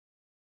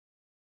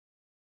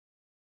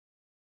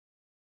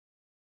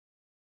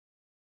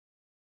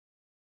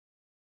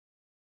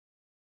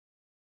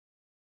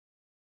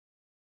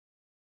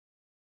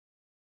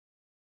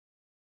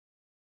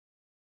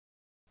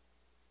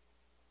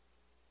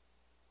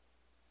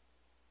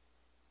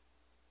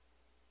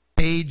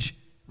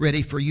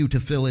ready for you to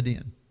fill it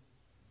in.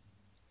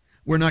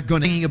 We're not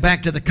going to bring you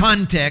back to the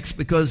context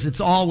because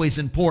it's always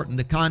important,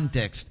 the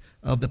context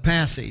of the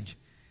passage.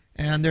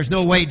 And there's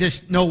no way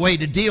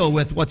to deal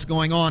with what's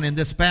going on in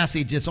this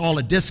passage. It's all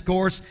a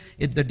discourse.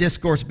 The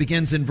discourse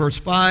begins in verse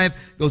 5,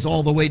 goes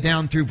all the way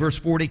down through verse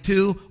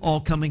 42,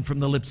 all coming from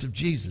the lips of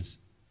Jesus.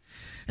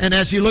 And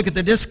as you look at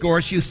the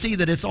discourse, you see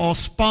that it's all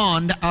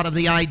spawned out of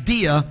the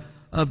idea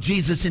of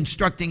Jesus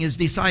instructing his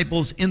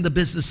disciples in the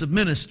business of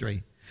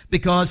ministry,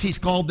 because he's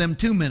called them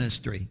to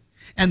ministry.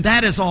 And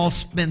that has all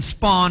been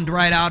spawned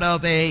right out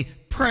of a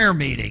prayer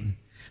meeting.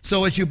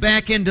 So as you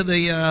back into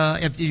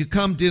if you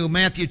come to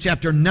Matthew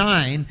chapter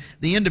 9,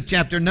 the end of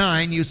chapter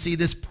 9, you see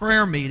this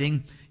prayer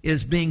meeting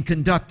is being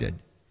conducted.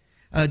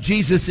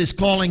 Jesus is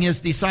calling his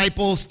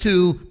disciples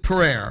to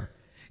prayer.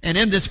 And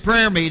in this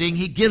prayer meeting,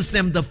 he gives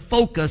them the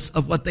focus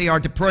of what they are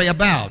to pray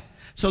about.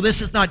 So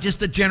this is not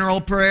just a general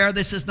prayer.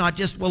 This is not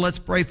just, well, let's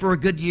pray for a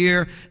good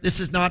year. This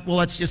is not, well,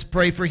 let's just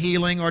pray for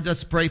healing, or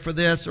let's pray for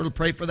this, or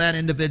pray for that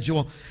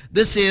individual.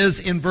 This is,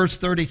 in verse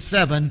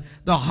 37,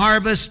 the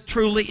harvest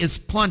truly is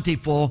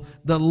plentiful,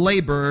 the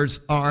laborers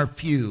are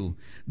few.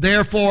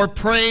 Therefore,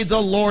 pray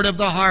the Lord of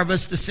the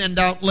harvest to send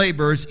out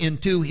laborers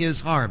into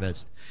his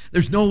harvest.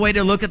 There's no way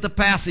to look at the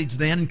passage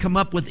then and come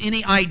up with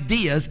any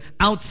ideas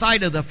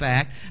outside of the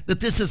fact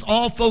that this is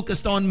all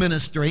focused on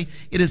ministry.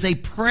 It is a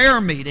prayer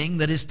meeting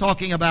that is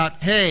talking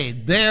about, hey,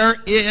 there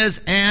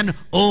is an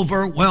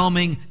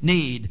overwhelming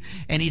need.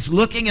 And he's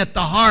looking at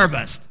the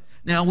harvest.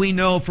 Now we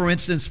know, for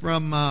instance,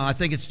 from, I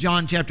think it's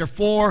John chapter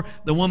 4,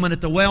 the woman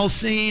at the well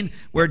scene,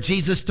 where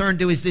Jesus turned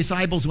to his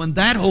disciples when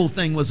that whole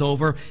thing was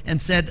over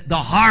and said, the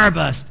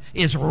harvest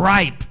is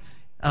ripe.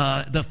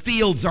 The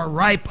fields are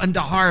ripe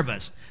unto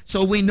harvest.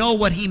 So we know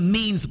what he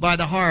means by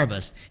the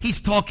harvest. He's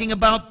talking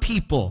about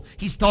people.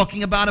 He's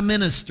talking about a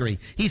ministry.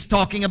 He's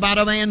talking about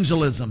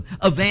evangelism.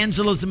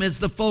 Evangelism is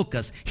the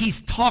focus.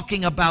 He's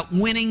talking about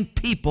winning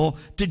people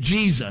to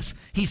Jesus.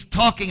 He's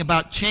talking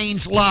about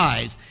changed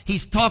lives.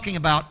 He's talking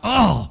about,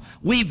 oh,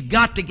 we've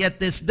got to get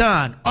this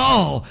done.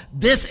 Oh,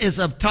 this is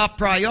of top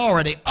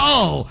priority.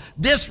 Oh,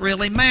 this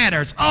really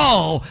matters.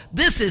 Oh,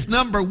 this is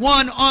number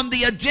one on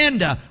the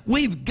agenda.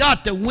 We've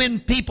got to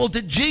win people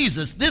to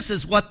Jesus. This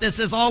is what this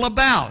is all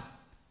about.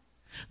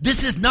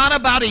 This is not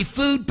about a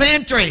food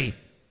pantry.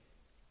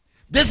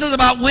 This is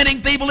about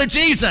winning people to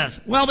Jesus.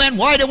 Well, then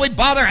why do we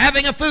bother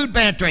having a food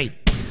pantry?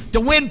 To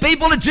win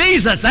people to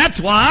Jesus. That's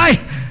why.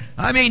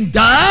 I mean,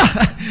 duh.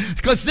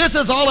 Because this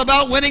is all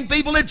about winning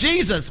people to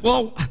Jesus.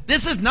 Well,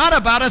 this is not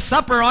about a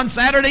supper on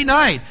Saturday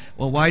night.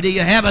 Well, why do you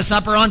have a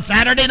supper on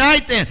Saturday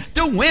night then?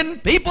 To win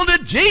people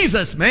to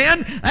Jesus,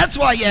 man. That's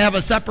why you have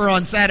a supper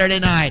on Saturday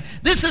night.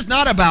 This is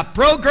not about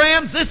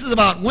programs. This is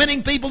about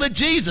winning people to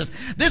Jesus.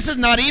 This is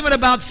not even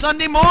about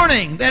Sunday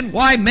morning. Then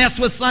why mess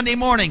with Sunday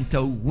morning?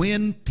 To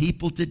win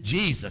people to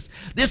Jesus.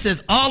 This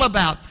is all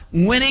about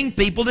winning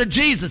people to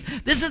Jesus.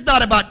 This is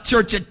not about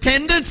church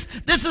attendance.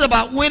 This is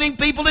about winning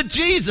people to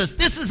Jesus.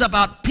 This is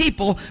about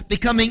people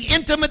becoming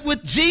intimate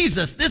with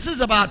Jesus. This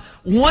is about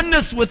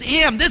oneness with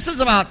him. This is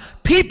about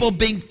people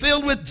being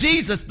filled with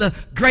Jesus, the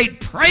great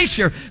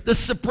pressure, the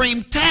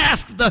supreme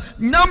task, the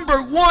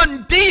number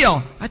one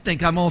deal. I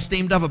think I'm all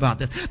steamed up about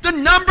this. The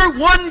number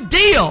one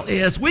deal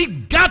is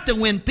we've got to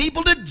win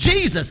people to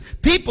Jesus.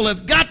 People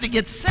have got to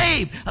get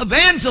saved.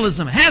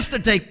 Evangelism has to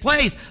take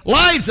place.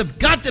 Lives have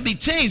got to be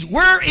changed.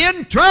 We're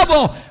in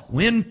trouble.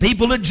 Win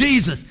people to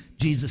Jesus.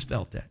 Jesus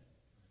felt that.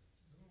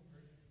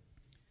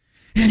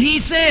 And he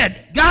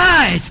said,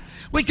 guys,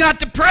 we got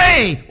to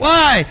pray.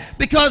 Why?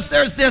 Because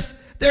there's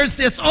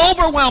this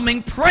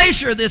overwhelming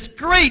pressure, this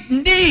great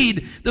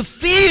need, the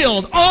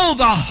field, oh,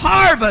 the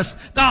harvest,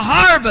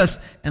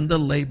 and the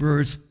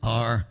laborers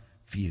are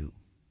few.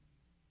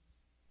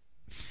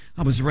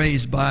 I was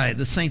raised by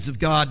the saints of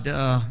God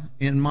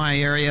in my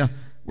area.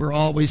 We're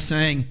always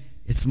saying,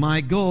 it's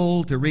my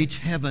goal to reach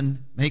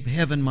heaven, make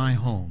heaven my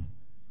home.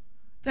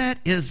 That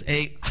is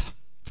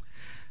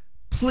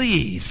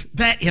please,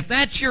 if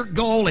that's your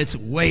goal, it's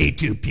way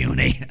too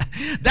puny.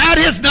 That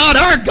is not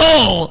our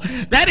goal.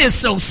 That is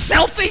so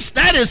selfish.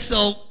 That is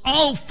so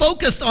all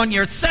focused on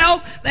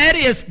yourself. That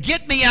is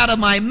get me out of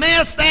my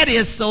mess. That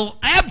is so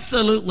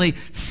absolutely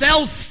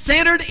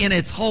self-centered in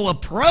its whole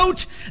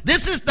approach.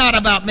 This is not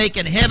about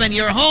making heaven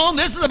your home.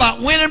 This is about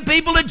winning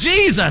people to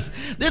Jesus.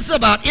 This is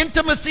about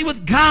intimacy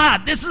with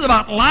God. This is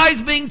about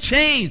lives being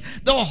changed.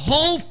 The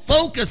whole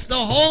focus,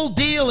 the whole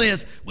deal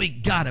is we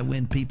got to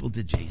win people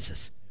to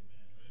Jesus.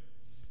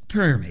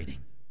 Prayer meeting.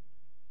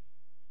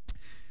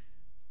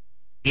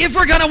 If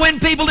we're going to win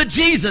people to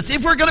Jesus,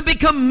 if we're going to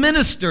become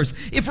ministers,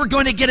 if we're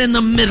going to get in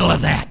the middle of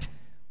that,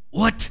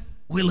 what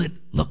will it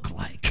look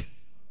like?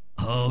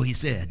 Oh, he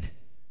said,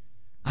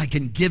 I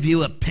can give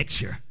you a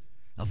picture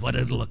of what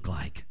it'll look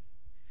like.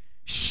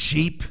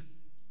 Sheep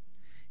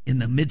in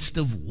the midst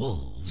of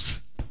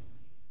wolves.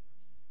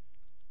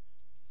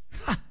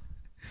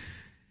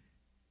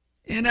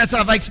 And as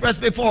I've expressed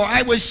before,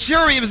 I was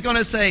sure he was going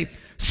to say,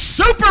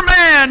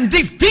 Superman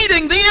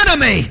defeating the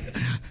enemy.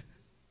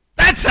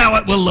 That's how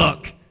it will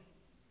look.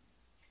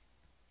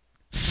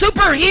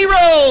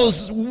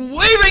 superheroes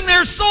waving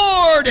their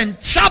sword and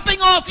chopping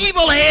off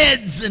evil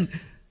heads. And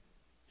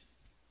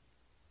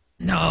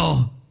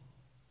no,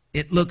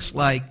 it looks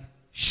like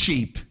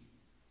sheep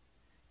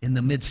in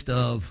the midst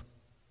of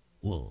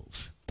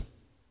wolves.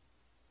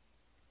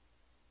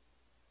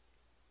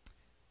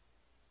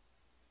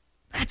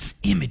 That's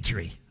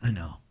imagery, I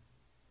know.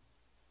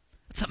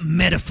 It's a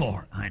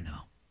metaphor, I know.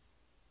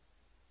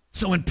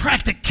 So in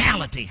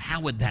practicality,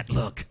 how would that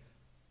look?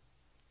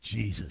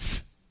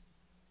 Jesus,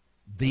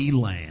 the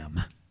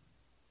Lamb,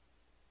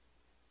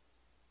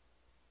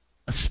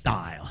 a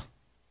style,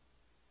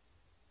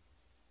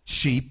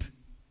 sheep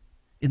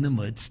in the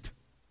midst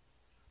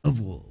of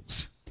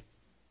wolves.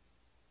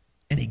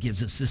 And he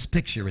gives us this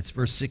picture. It's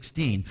verse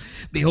 16.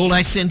 Behold,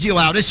 I send you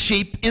out as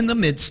sheep in the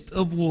midst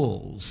of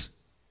wolves.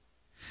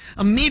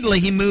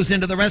 Immediately he moves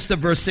into the rest of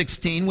verse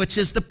 16, which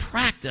is the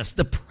practice,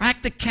 the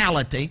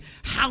practicality,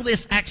 how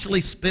this actually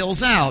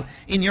spills out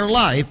in your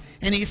life.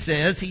 And he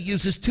says, he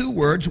uses two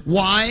words,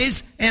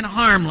 wise and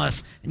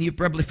harmless. And you've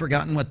probably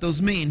forgotten what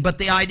those mean. But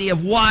the idea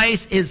of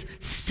wise is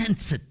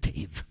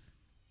sensitive.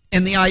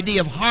 And the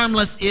idea of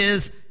harmless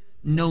is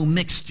no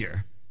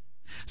mixture.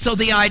 So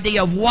the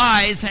idea of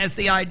wise has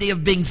the idea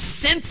of being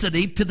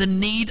sensitive to the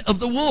need of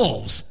the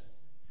wolves.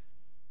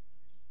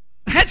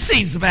 That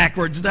seems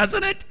backwards,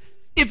 doesn't it?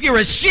 If you're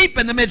a sheep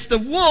in the midst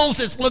of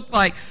wolves, it's looked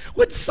like,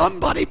 would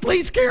somebody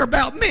please care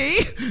about me?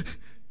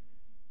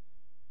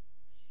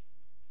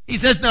 He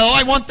says, no,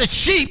 I want the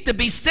sheep to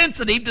be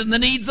sensitive to the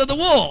needs of the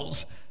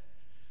wolves.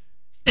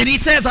 And he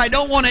says, I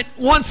don't want it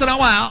once in a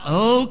while.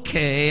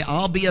 Okay,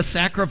 I'll be a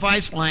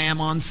sacrificed lamb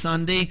on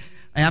Sunday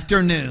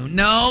afternoon.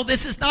 No,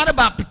 this is not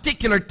about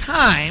particular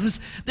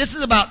times. This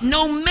is about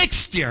no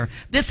mixture.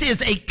 This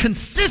is a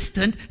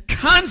consistent,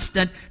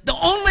 constant. The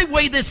only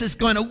way this is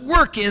going to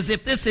work is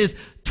if this is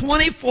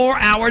 24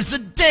 hours a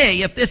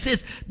day, if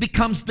this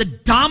becomes the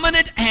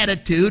dominant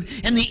attitude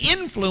and the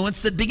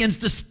influence that begins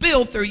to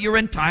spill through your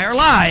entire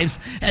lives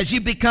as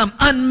you become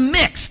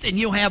unmixed and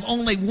you have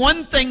only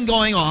one thing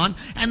going on,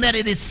 and that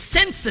it is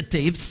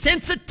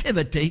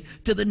sensitivity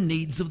to the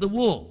needs of the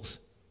wolves.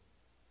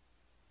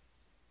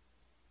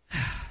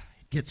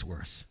 It gets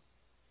worse.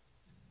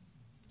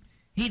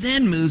 He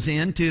then moves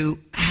into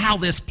how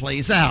this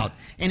plays out,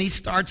 and he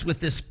starts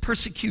with this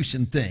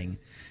persecution thing.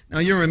 Now,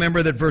 you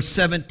remember that verse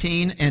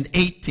 17 and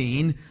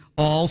 18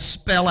 all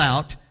spell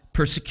out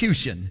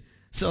persecution.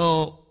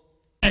 So,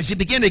 as you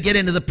begin to get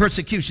into the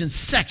persecution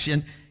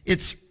section,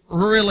 it's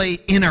really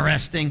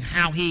interesting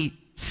how he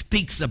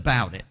speaks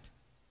about it.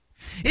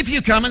 If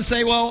you come and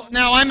say, well,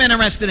 now I'm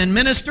interested in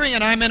ministry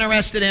and I'm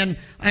interested in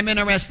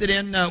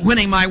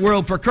winning my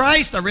world for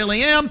Christ. I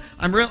really am.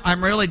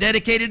 I'm really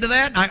dedicated to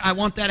that. I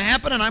want that to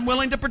happen, and I'm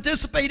willing to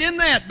participate in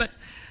that. But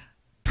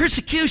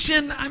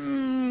persecution,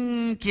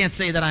 I can't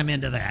say that I'm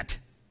into that.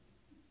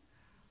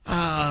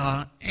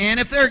 And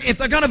if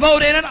they're going to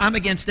vote in it, I'm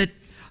against it.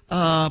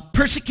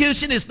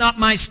 Persecution is not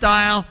my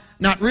style.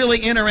 Not really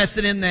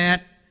interested in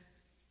that.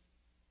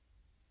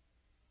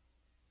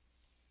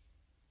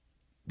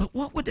 But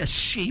what would a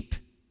sheep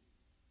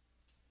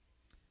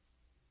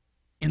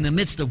in the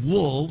midst of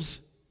wolves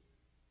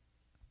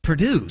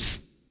produce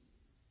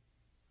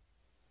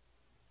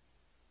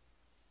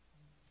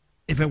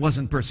if it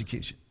wasn't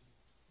persecution?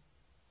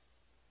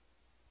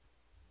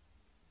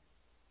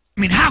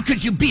 I mean, how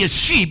could you be a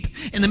sheep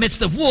in the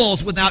midst of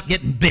wolves without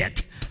getting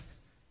bit?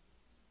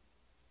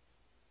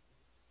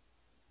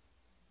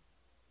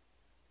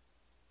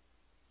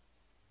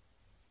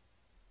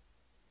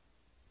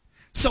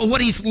 So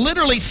what he's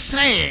literally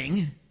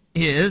saying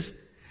is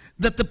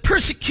that the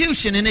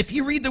persecution, and if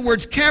you read the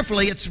words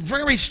carefully, it's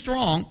very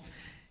strong.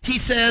 He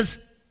says,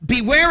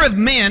 beware of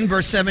men,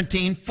 verse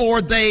 17,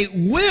 for they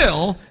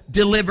will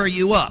deliver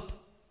you up.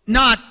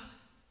 Not,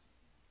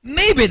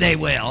 maybe they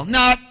will.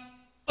 Not,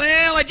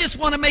 well, I just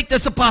want to make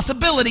this a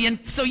possibility,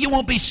 and so you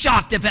won't be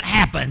shocked if it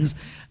happens.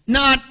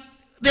 Not,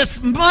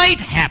 this might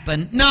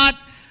happen. Not,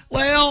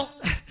 well,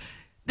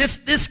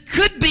 this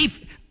could be.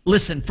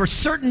 Listen, for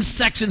certain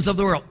sections of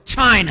the world,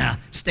 China,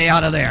 stay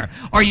out of there,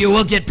 or you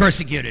will get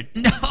persecuted.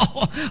 No,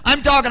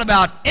 I'm talking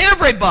about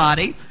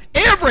everybody,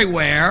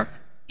 everywhere.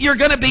 You're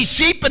going to be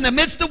sheep in the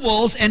midst of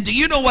wolves, and do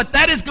you know what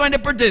that is going to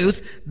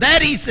produce?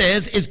 That, he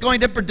says, is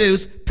going to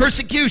produce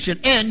persecution,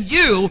 and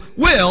you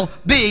will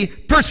be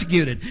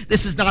persecuted.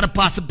 This is not a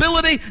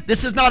possibility.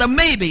 This is not a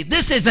maybe.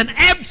 This is an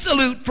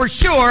absolute for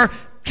sure.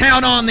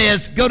 Count on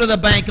this. Go to the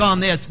bank on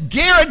this.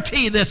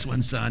 Guarantee this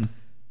one, son.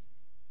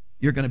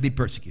 You're going to be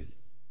persecuted.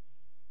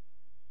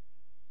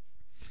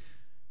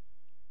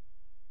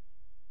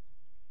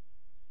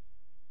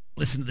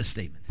 Listen to this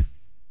statement.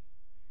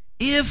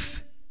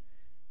 If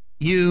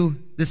you,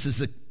 this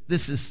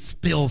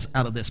spills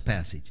out of this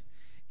passage.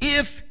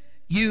 If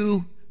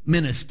you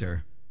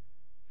minister,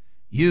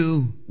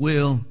 you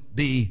will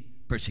be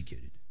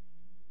persecuted.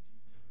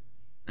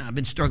 Now, I've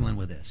been struggling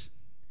with this.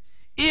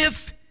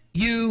 If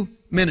you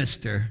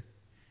minister,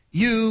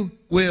 you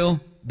will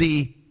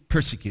be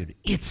persecuted.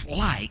 It's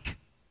like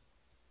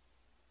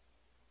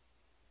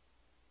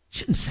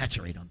shouldn't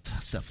saturate on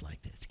stuff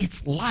like this.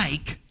 It's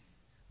like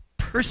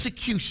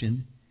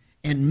persecution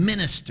and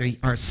ministry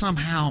are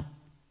somehow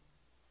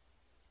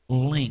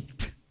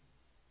linked.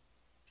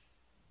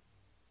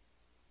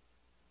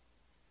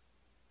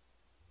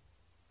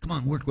 Come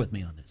on, work with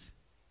me on this.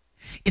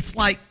 It's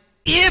like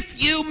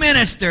if you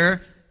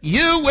minister,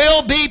 you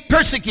will be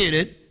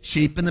persecuted,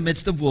 sheep in the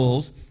midst of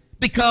wolves,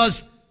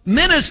 because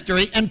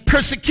ministry and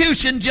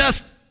persecution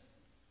just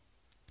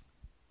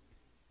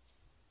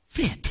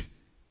fit.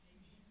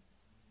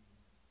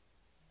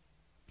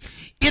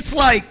 It's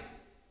like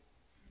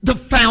the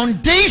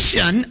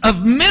foundation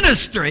of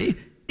ministry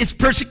is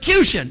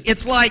persecution.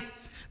 It's like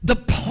the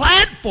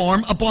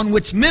platform upon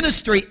which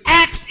ministry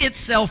acts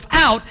itself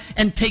out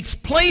and takes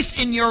place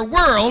in your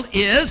world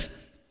is,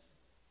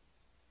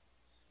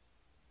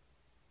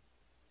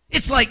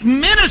 it's like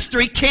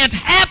ministry can't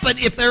happen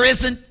if there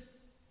isn't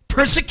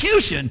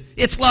persecution.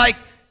 It's like,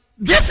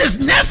 this is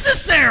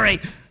necessary.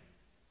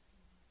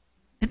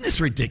 Isn't this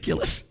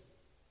ridiculous?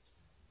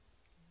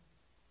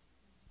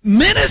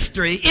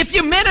 Ministry, if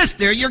you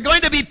minister, you're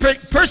going to be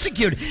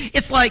persecuted.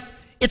 It's like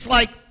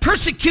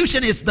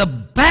persecution is the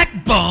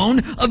backbone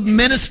of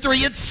ministry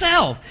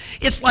itself.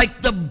 It's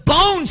like the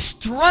bone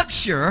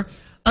structure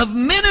of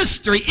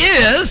ministry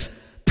is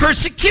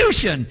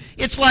persecution.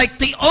 It's like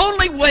the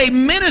only way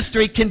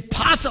ministry can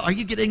possibly, are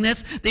you getting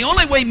this? The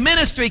only way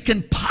ministry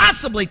can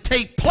possibly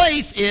take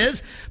place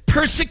is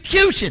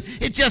persecution.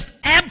 It just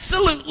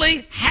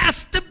absolutely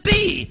has to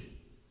be.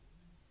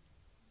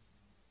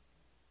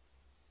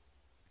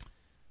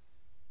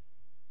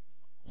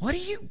 What do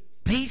you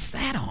base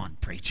that on,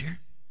 preacher?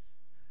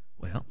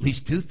 Well, at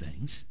least two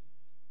things.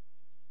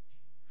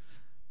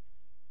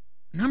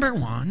 Number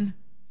one,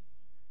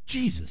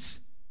 Jesus.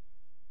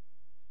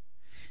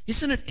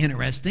 Isn't it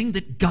interesting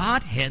that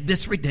God had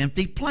this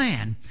redemptive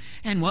plan?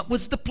 And what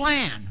was the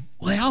plan?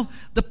 Well,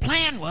 the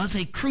plan was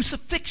a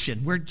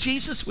crucifixion where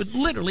Jesus would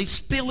literally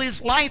spill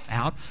his life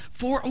out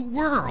for a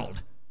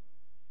world.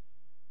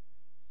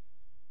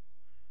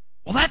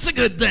 Well, that's a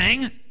good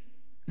thing.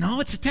 No,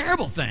 it's a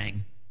terrible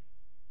thing.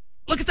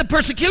 Look at the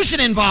persecution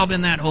involved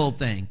in that whole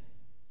thing.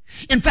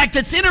 In fact,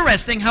 it's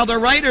interesting how the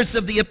writers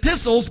of the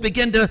epistles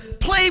begin to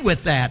play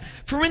with that.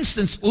 For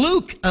instance,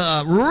 Luke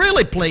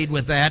really played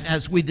with that,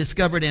 as we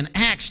discovered in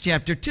Acts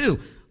chapter 2.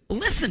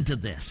 Listen to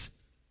this.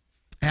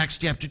 Acts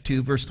chapter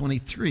 2, verse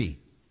 23.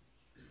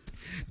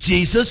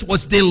 Jesus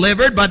was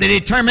delivered by the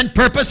determined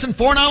purpose and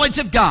foreknowledge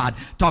of God.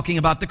 Talking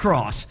about the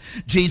cross.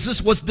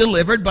 Jesus was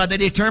delivered by the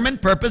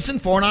determined purpose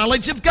and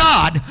foreknowledge of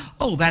God.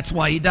 Oh, that's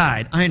why he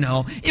died. I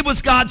know. It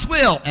was God's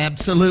will.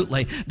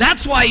 Absolutely.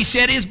 That's why he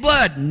shed his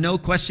blood. No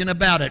question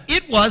about it.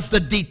 It was the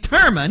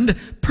determined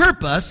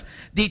purpose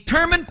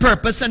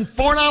and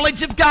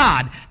foreknowledge of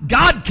God.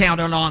 God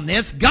counted on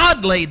this.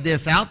 God laid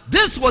this out.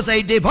 This was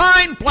a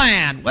divine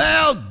plan.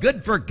 Well,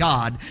 good for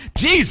God.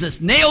 Jesus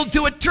nailed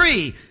to a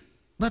tree.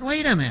 But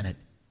wait a minute.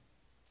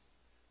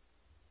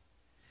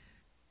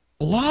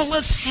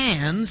 Lawless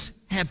hands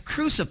have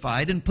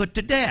crucified and put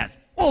to death.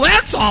 Well,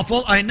 that's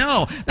awful, I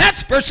know.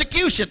 That's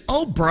persecution.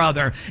 Oh,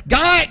 brother.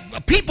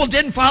 People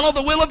didn't follow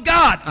the will of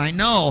God. I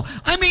know.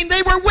 I mean,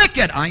 they were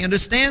wicked. I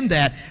understand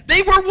that.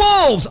 They were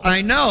wolves.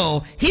 I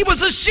know. He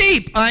was a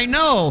sheep. I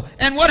know.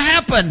 And what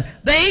happened?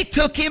 They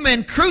took him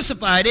and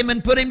crucified him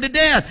and put him to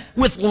death.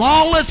 With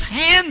lawless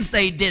hands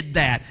they did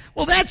that.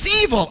 Well, that's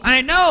evil.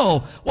 I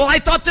know. Well, I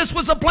thought this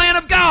was a plan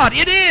of God.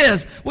 It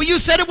is. Well, you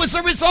said it was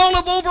a result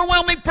of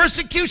overwhelming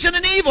persecution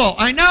and evil.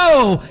 I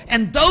know.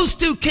 And those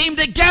two came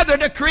together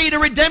to create a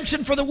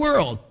redemption for the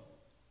world.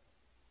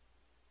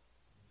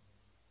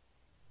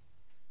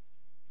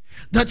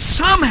 That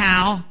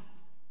somehow,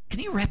 can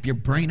you wrap your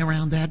brain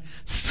around that?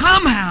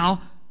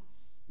 Somehow,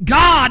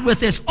 God, with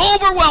this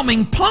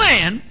overwhelming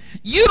plan,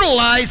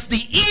 utilized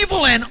the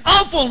evil and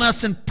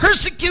awfulness and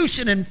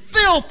persecution and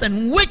filth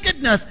and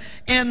wickedness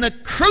and the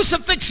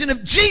crucifixion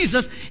of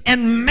Jesus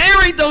and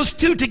married those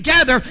two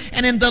together,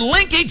 and in the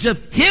linkage of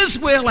his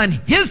will and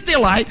his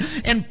delight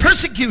and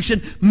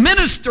persecution,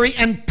 ministry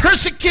and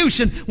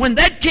persecution, when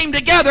that came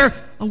together,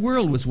 a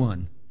world was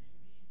won.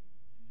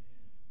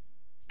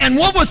 And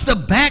what was the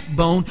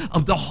backbone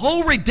of the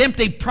whole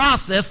redemptive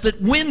process that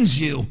wins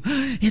you?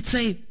 It's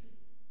a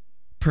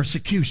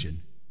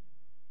persecution.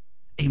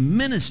 A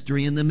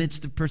ministry in the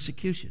midst of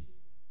persecution.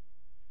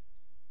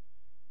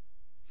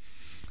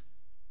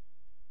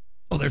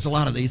 Oh, there's a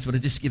lot of these, but I'll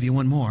just give you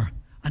one more.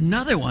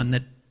 Another one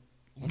that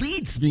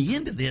leads me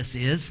into this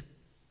is,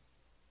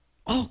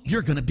 oh,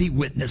 you're going to be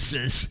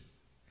witnesses.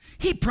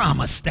 He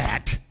promised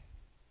that.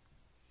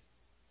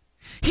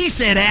 He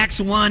said, Acts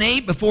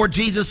 1:8, before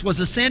Jesus was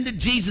ascended,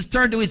 Jesus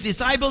turned to his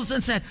disciples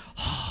and said,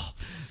 oh,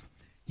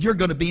 you're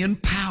going to be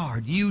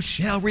empowered. You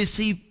shall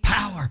receive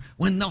power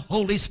when the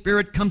Holy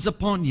Spirit comes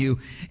upon you,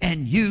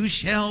 and you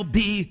shall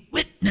be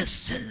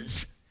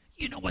witnesses.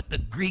 You know what the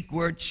Greek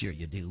word, sure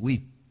you do.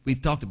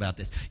 We've talked about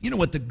this. You know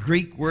what the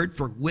Greek word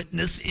for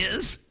witness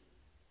is?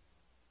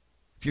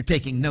 If you're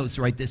taking notes,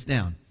 write this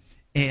down.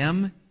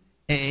 M-A-R-T-U-R.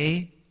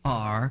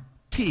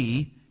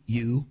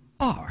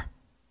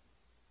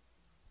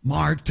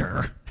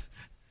 Martyr.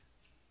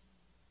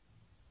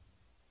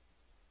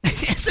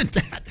 Isn't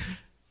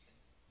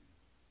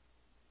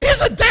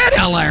that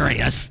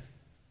hilarious?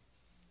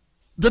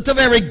 That the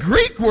very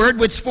Greek word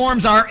which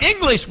forms our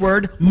English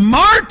word,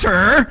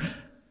 martyr,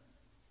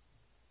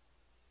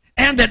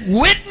 and that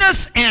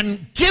witness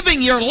and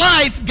giving your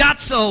life got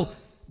so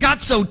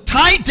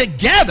tied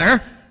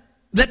together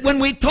that when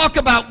we talk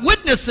about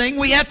witnessing,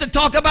 we have to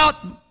talk about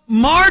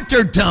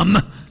martyrdom,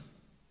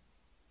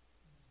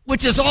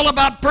 which is all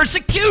about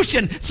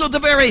persecution. So the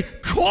very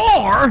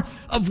core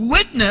of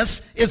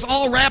witness is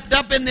all wrapped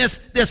up in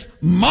this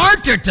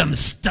martyrdom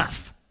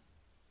stuff.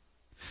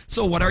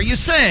 So what are you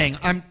saying?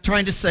 I'm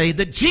trying to say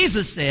that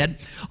Jesus said,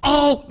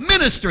 oh,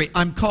 ministry,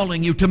 I'm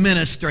calling you to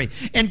ministry.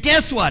 And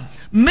guess what?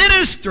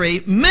 Ministry,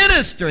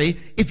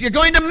 if you're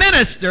going to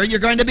minister, you're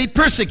going to be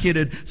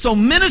persecuted. So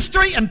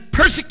ministry and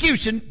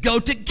persecution go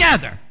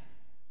together.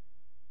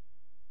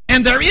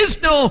 And there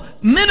is no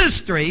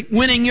ministry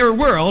winning your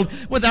world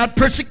without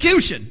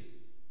persecution,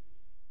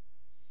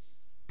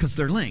 because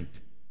they're linked.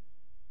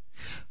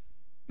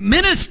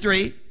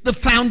 Ministry, the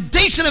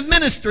foundation of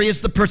ministry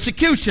is the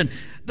persecution.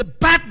 The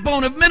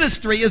backbone of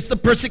ministry is the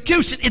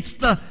persecution. It's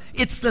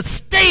the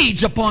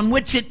stage upon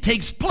which it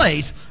takes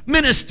place.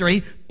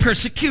 Ministry,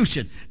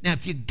 persecution. Now,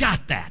 if you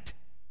got that,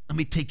 let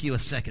me take you a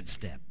second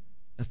step,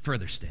 a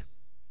further step.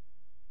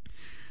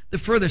 The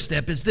further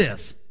step is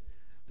this.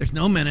 There's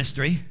no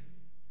ministry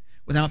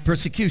without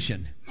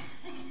persecution.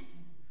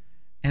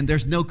 And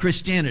there's no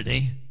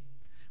Christianity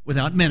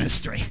without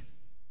ministry.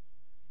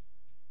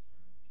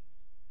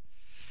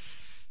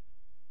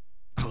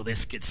 Oh,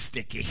 this gets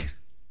sticky.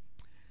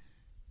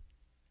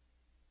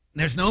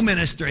 There's no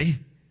ministry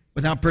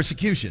without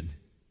persecution.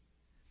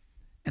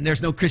 And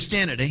there's no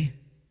Christianity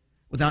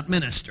without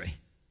ministry.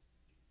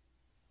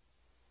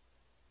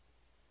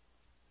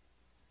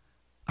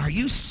 Are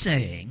you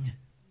saying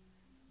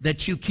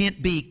that you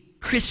can't be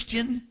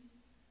Christian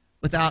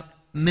without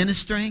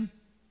ministering?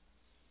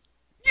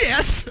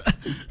 Yes.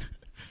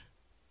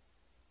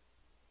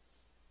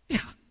 Yeah.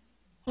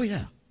 Oh,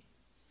 yeah.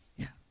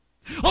 Yeah.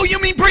 Oh,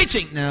 you mean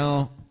preaching?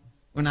 No,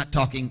 we're not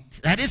talking.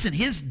 That isn't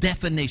his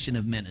definition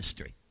of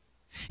ministry.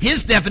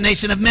 His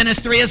definition of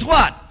ministry is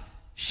what?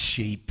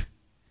 Sheep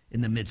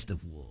in the midst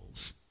of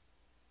wolves.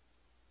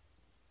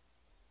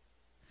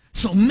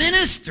 So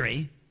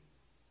ministry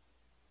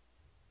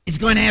is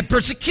going to have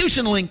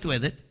persecution linked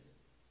with it.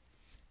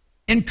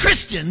 And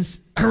Christians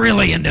are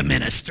really into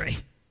ministry,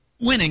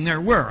 winning their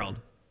world,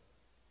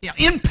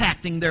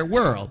 impacting their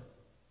world.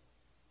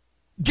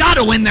 Got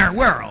to win their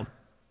world.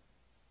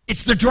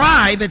 It's the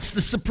drive, it's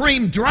the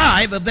supreme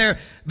drive of their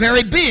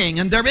very being.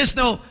 And there is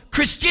no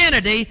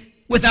Christianity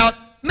without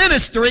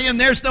ministry, and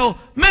there's no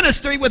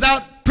ministry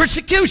without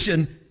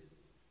persecution.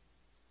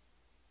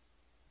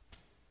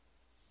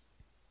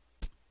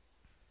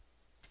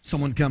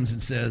 Someone comes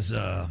and says,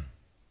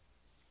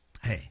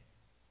 hey,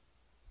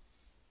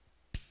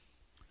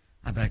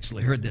 I've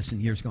actually heard this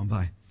in years gone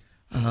by.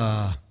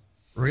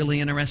 Really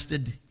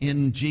interested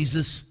in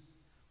Jesus?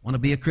 Want to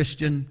be a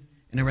Christian?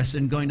 Interested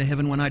in going to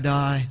heaven when I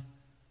die?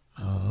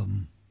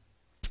 Want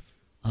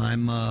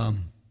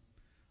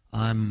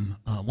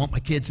my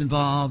kids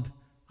involved.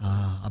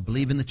 I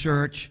believe in the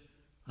church,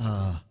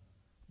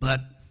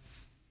 but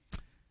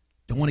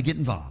don't want to get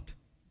involved.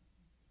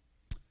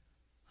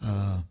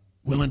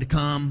 Willing to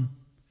come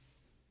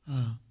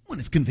when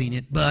it's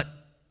convenient, but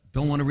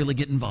don't want to really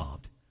get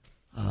involved.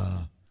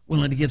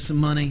 Willing to give some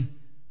money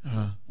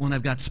when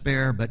I've got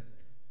spare, but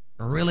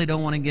really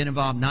don't want to get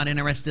involved. Not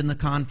interested in the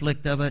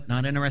conflict of it.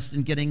 Not interested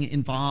in getting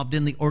involved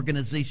in the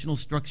organizational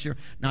structure.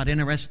 Not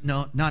interested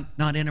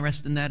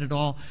in that at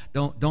all.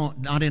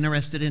 Not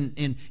interested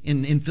in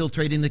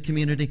infiltrating the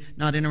community.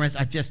 Not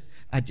interested.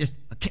 I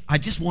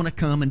just want to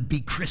come and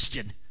be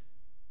Christian,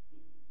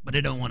 but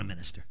I don't want to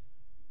minister.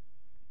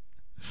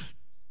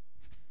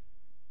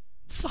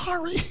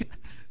 Sorry,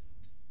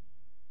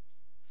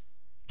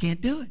 can't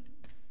do it.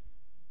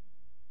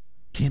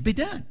 Can't be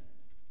done.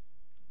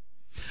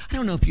 I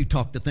don't know if you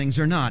talk to things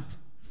or not.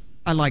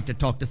 I like to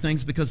talk to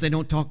things because they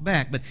don't talk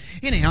back. But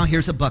anyhow,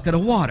 here's a bucket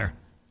of water.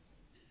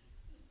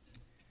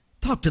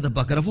 Talk to the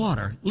bucket of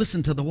water.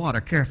 Listen to the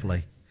water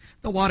carefully.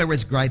 The water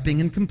is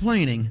griping and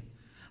complaining.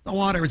 The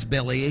water is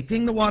belly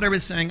aching. The water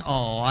is saying,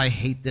 oh, I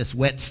hate this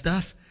wet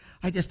stuff.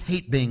 I just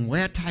hate being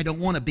wet. I don't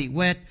want to be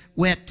wet.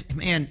 Wet,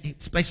 man,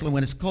 especially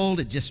when it's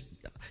cold,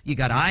 you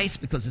got ice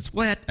because it's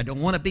wet. I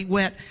don't want to be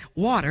wet.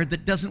 Water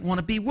that doesn't want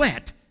to be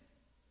wet.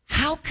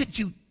 How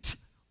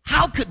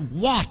could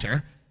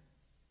water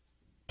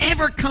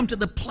ever come to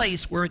the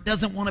place where it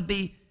doesn't want to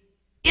be?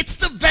 It's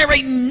the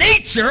very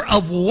nature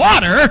of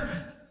water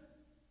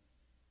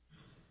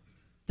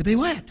to be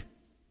wet.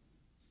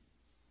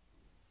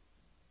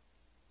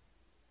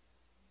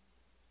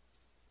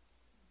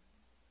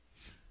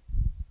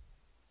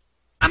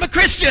 I'm a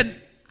Christian.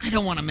 I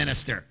don't want to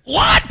minister.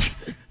 What?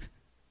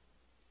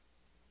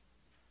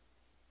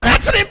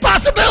 That's an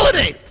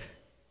impossibility.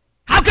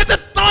 How could the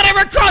thought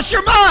ever cross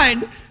your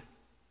mind?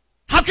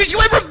 How could you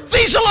ever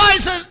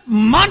visualize a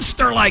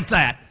monster like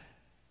that?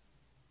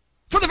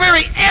 For the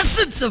very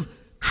essence of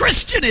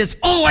Christian is,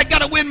 oh, I got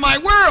to win my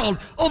world.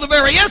 Oh, the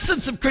very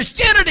essence of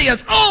Christianity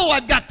is, oh,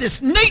 I've got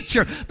this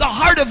nature, the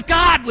heart of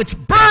God, which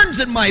burns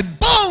in my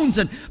bones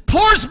and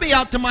pours me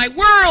out to my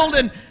world.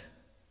 And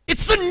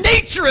it's the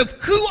nature of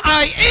who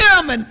I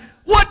am and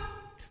what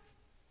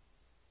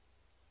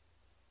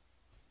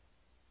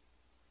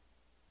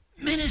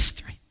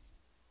ministry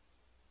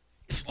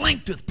is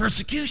linked with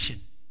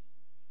persecution.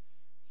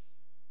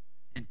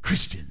 And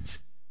Christians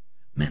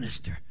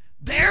minister.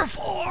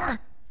 Therefore,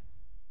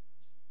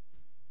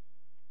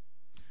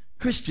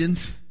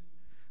 Christians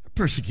are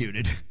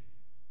persecuted.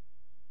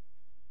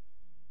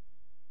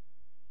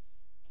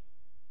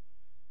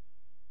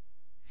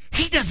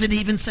 He doesn't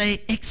even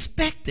say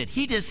expect it.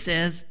 He just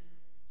says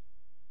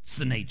it's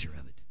the nature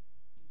of it.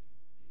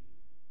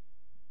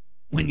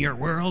 When your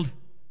world,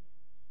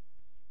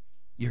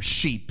 you're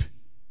sheep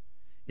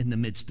in the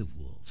midst of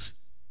wolves.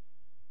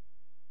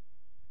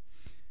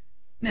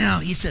 Now,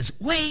 he says,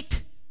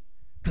 wait,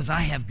 because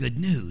I have good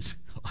news.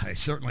 I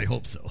certainly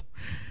hope so,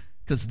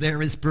 because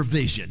there is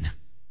provision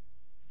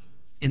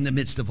in the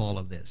midst of all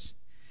of this.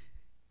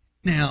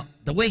 Now,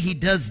 the way he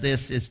does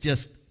this is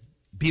just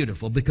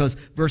beautiful, because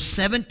verse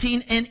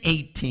 17 and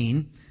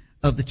 18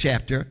 of the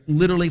chapter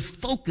literally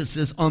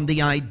focuses on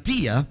the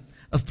idea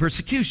of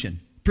persecution,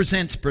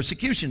 presents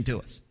persecution to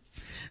us.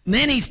 And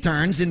then he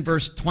turns in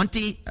verse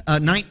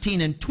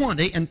 19 and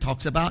 20 and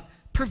talks about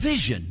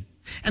provision.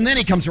 And then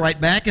he comes right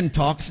back and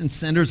talks and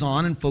centers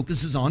on and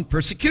focuses on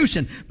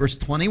persecution. Verse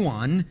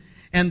 21,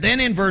 and then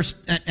in verse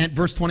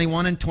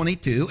 21 and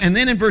 22, and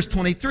then in verse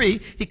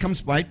 23, he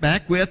comes right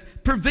back with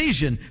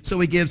provision. So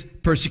he gives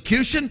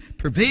persecution,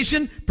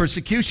 provision,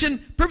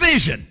 persecution,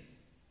 provision.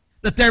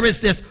 That there is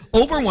this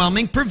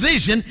overwhelming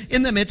provision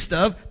in the midst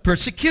of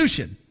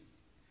persecution.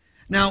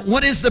 Now,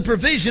 what is the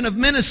provision of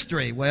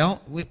ministry?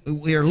 Well,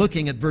 we are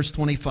looking at verse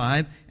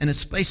 25, and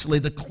especially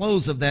the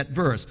close of that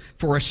verse.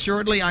 For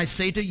assuredly I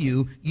say to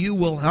you, you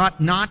will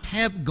not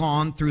have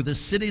gone through the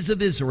cities of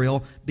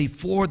Israel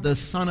before the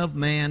Son of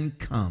Man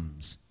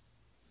comes.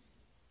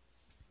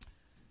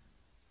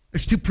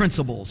 There's two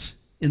principles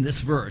in this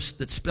verse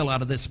that spill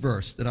out of this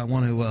verse that I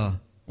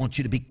want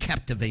you to be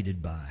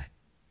captivated by.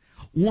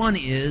 One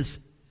is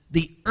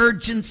the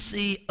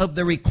urgency of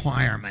the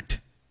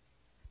requirement.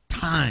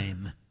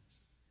 Time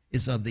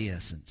is of the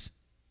essence.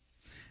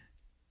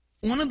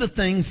 One of the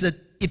things that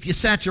if you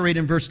saturate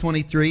in verse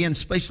 23, and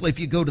especially if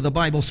you go to the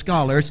Bible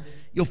scholars,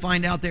 you'll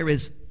find out there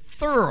is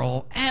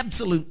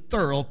absolute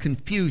thorough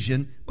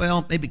confusion.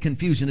 Well, maybe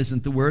confusion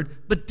isn't the word,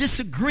 but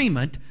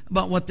disagreement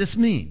about what this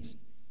means.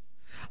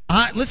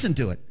 Listen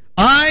to it.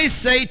 I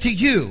say to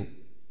you,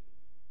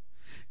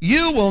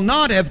 you will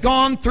not have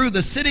gone through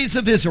the cities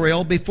of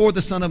Israel before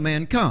the Son of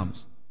Man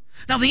comes.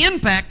 Now, the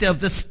impact of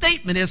the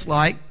statement is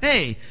like,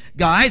 hey,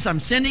 guys,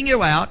 I'm sending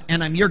you out,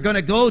 and you're going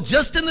to go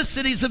just in the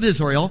cities of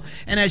Israel,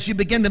 and as you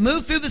begin to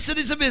move through the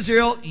cities of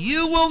Israel,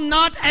 you will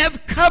not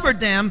have covered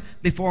them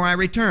before I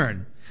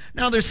return.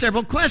 Now, there's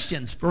several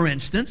questions. For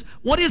instance,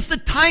 what is the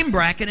time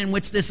bracket in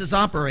which this is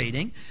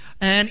operating?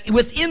 And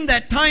within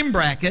that time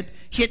bracket,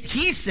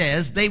 he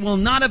says they will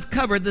not have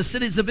covered the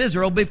cities of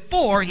Israel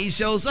before he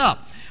shows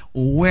up.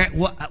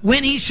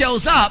 When he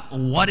shows up,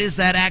 what is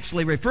that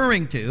actually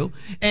referring to?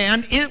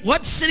 And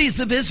what cities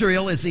of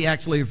Israel is he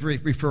actually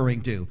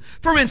referring to?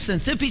 For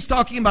instance, if he's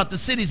talking about the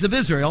cities of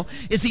Israel,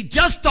 is he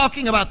just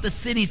talking about the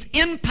cities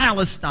in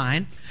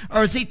Palestine,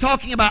 or is he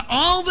talking about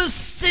all the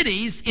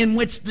cities in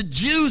which the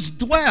Jews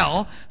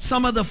dwell?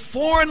 Some of the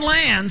foreign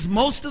lands,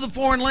 most of the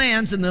foreign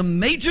lands in the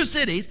major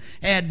cities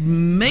had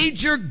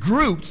major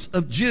groups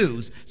of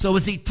Jews. So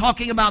is he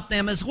talking about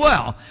them as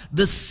well?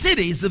 The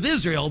cities of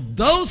Israel,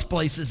 those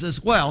places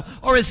as well,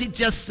 or is he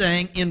just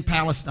saying in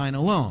Palestine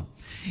alone?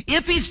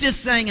 If he's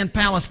just saying in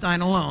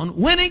Palestine alone,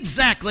 when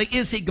exactly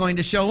is he going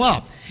to show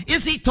up?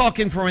 Is he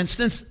talking, for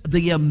instance,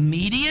 the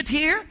immediate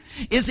here?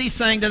 Is he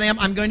saying to them,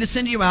 I'm going to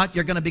send you out,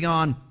 you're going to be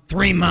gone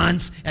 3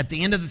 months. At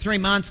the end of the 3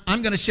 months,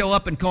 I'm going to show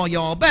up and call you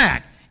all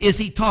back. Is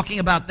he talking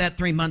about that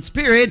 3 months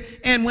period?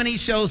 And when he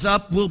shows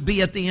up, we'll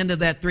be at the end of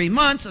that 3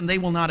 months, and they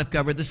will not have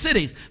covered the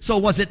cities. So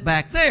was it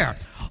back there?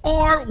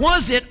 Or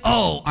was it,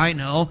 oh, I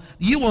know,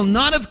 you will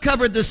not have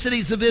covered the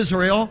cities of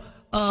Israel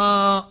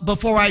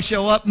before I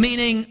show up,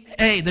 meaning,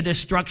 hey, the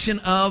destruction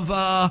of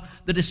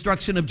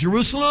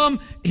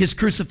Jerusalem, his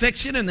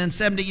crucifixion, and then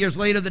 70 years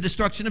later, the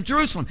destruction of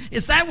Jerusalem.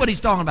 Is that what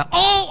he's talking about?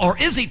 Oh, or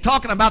is he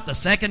talking about the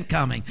second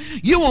coming?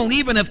 You won't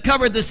even have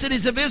covered the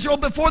cities of Israel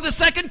before the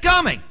second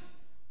coming.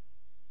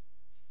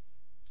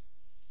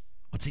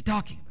 What's he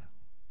talking about?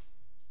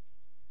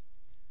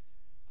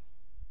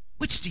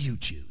 Which do you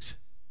choose?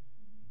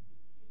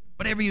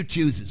 Whatever you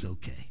choose is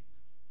okay,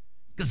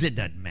 because it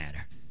doesn't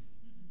matter.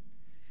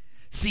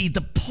 See,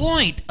 the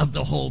point of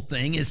the whole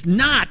thing is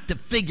not to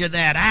figure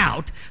that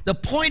out. The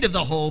point of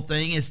the whole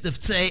thing is to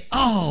say,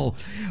 oh,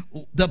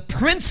 the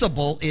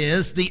principle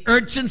is the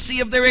urgency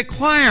of the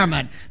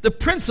requirement. The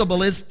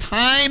principle is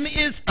time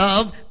is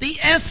of the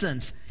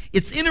essence.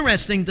 It's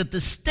interesting that the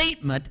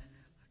statement,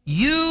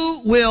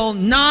 you will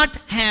not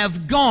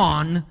have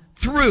gone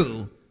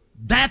through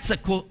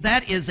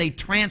That is a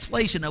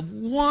translation of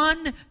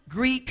one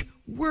Greek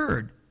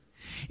word.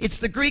 It's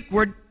the Greek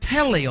word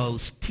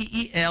teleos,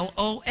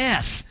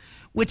 T-E-L-O-S,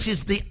 which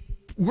is the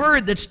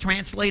word that's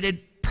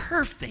translated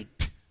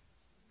perfect,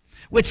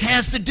 which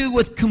has to do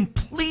with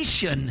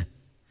completion,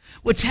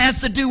 which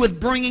has to do with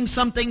bringing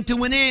something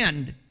to an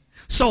end.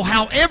 So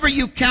however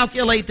you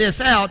calculate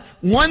this out,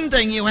 one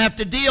thing you have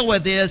to deal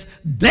with is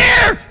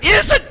there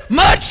isn't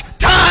much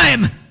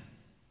time.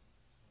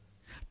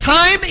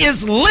 Time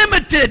is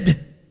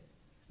limited.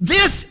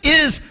 This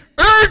is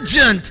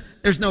urgent.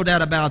 There's no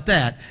doubt about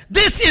that.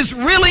 This is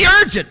really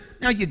urgent.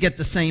 Now you get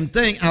the same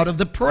thing out of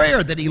the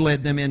prayer that he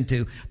led them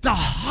into. The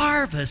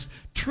harvest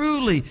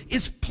truly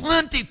is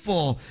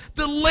plentiful.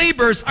 The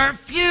labors are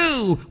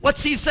few.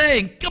 What's he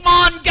saying? Come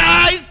on,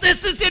 guys,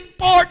 this is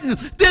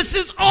important. This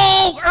is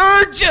all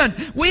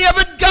urgent. We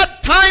haven't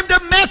got time to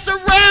mess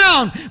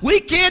around. We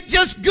can't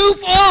just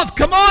goof off.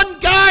 Come on,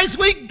 guys,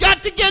 we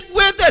got to get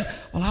with it.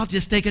 Well, I'll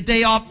just take a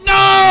day off.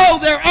 No,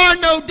 there are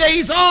no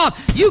days off.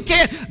 You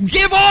can't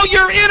give all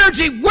your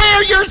energy.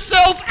 Wear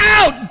yourself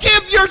out.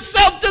 Give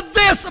yourself to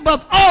this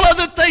above all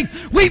other things.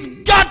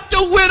 We've got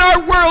to win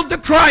our world to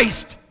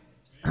Christ.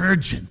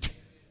 Urgent.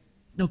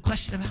 No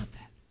question about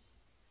that.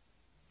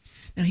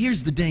 Now,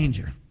 here's the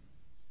danger.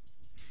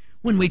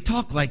 When we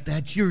talk like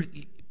that,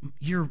 the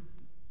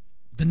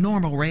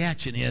normal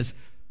reaction is,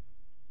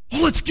 oh,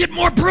 let's get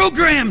more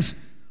programs.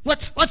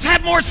 Let's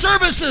have more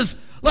services.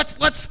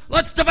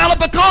 Let's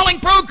develop a calling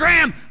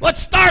program.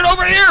 Let's start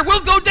over here.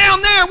 We'll go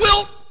down there.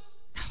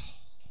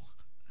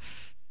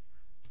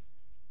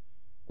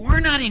 We're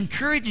not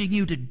encouraging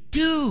you to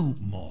do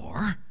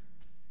more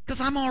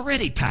because I'm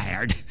already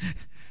tired.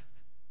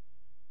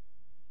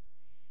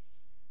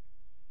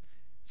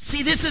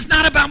 See, this is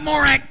not about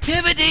more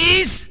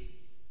activities.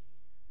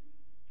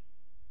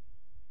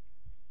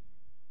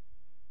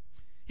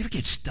 You ever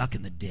get stuck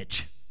in the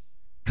ditch?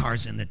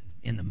 Car's in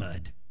the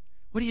mud.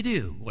 What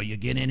do? Well, you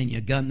get in and you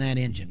gun that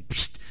engine.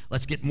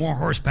 Let's get more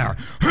horsepower.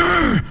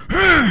 Come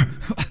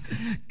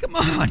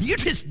on, you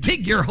just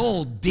dig your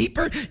hole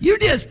deeper.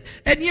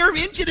 And your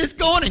engine is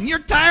going and your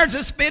tires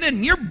are spinning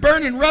and you're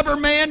burning rubber,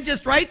 man,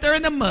 just right there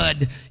in the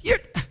mud.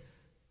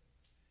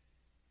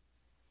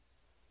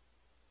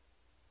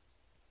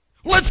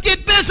 Let's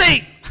get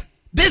busy.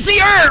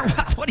 Busier.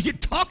 What are you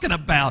talking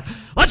about?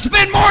 Let's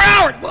spend more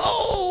hours.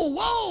 Whoa.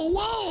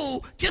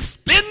 Just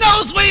spin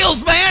those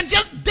wheels, man.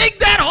 Just dig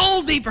that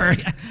hole deeper.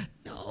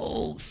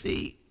 No,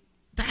 see,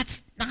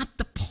 that's not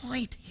the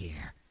point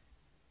here.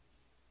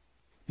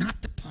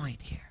 Not the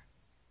point here.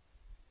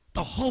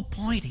 The whole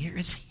point here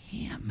is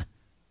Him.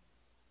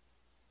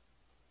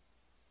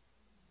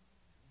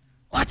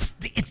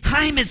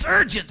 Time is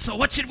urgent, so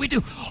what should we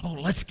do? Oh,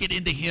 let's get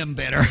into Him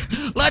better.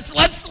 Let's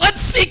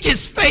seek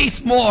His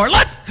face more.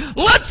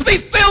 Let's be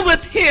filled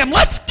with Him.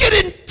 Let's get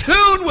in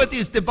tune with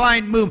His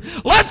divine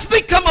movement. Let's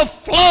become a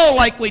flow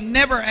like we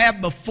never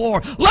have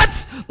before.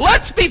 Let's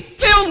be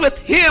filled with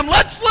Him.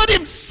 Let's let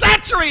Him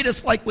saturate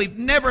us like we've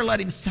never let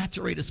Him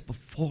saturate us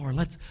before.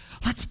 Let's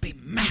be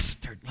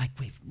mastered like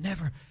we've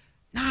never.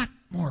 Not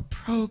more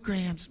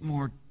programs,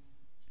 more.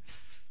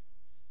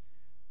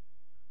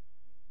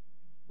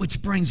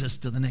 Which brings us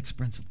to the next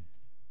principle,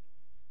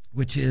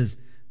 which is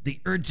the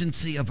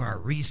urgency of our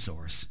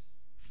resource.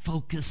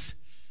 Focus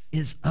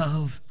is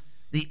of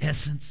the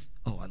essence.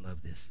 Oh, I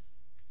love this.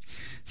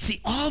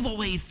 See, all the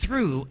way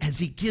through, as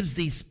he gives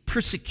these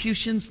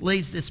persecutions,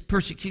 lays this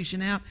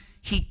persecution out,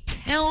 he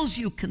tells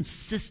you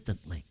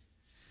consistently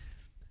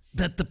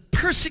that the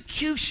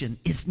persecution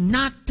is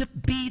not to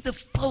be the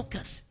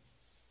focus.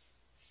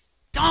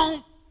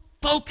 Don't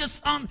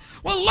focus on,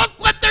 well, look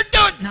what they're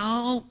doing.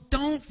 No,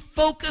 don't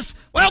focus.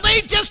 Well, they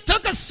just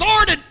took a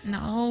sword and,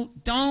 no,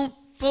 don't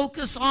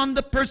focus on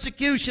the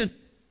persecution.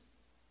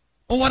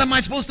 Well, what am I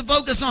supposed to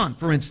focus on?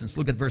 For instance,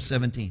 look at verse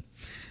 17.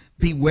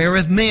 Beware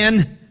of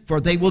men, for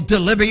they will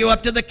deliver you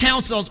up to the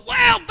councils.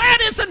 Well, that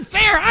isn't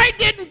fair. I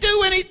didn't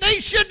do anything. They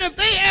shouldn't have.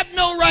 They have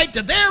no right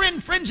to. They're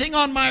infringing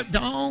on my.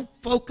 Don't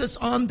focus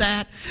on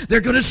that.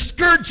 They're going to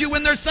scourge you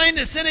when they're saying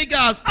the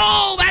synagogues.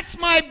 Oh, that's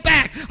my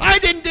back. I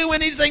didn't do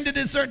anything to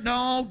deserve.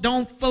 No,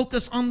 don't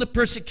focus on the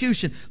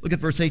persecution. Look at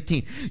verse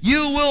 18.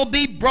 You will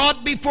be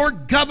brought before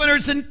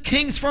governors and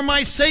kings for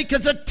my sake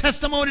as a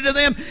testimony to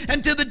them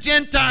and to the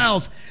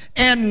Gentiles.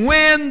 And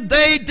when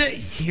they,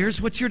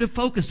 here's what you're to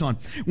focus on.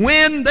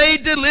 When they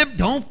deliver,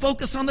 don't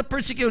focus on the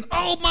persecution.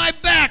 Oh, my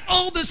back.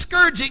 Oh, the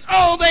scourging.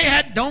 Oh, they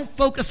had, don't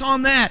focus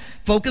on that.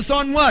 Focus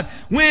on what?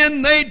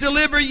 When they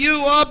deliver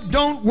you up,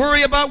 don't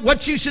worry about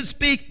what you should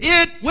speak.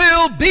 It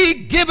will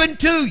be given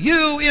to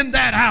you in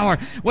that hour,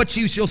 what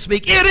you shall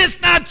speak. It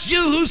is not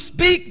you who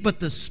speak,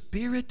 but the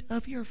Spirit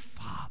of your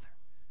Father.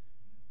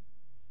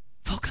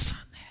 Focus on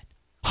that.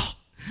 Oh,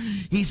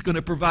 He's going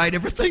to provide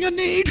everything I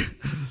need.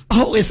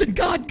 Oh, isn't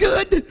God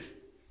good?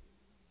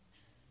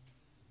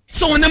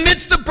 So in the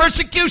midst of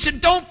persecution,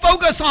 don't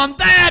focus on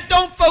that.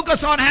 Don't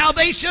focus on how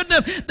they shouldn't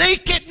have. They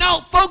can't.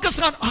 No,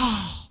 focus on,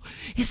 oh,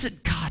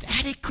 isn't God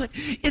adequate?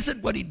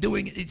 Isn't what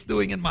He's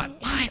doing in my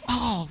life?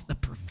 Oh, the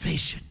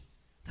provision.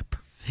 The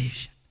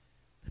provision.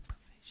 The provision.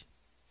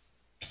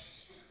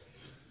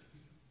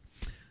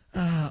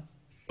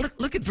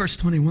 Look at verse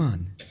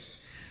 21.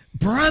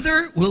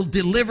 Brother will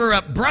deliver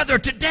up brother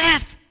to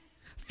death.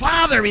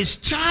 Father his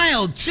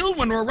child.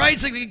 Children were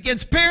rising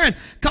against parent,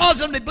 cause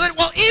them to, but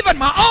well, even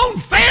my own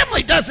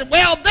family doesn't.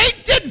 Well, they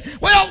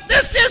didn't. Well,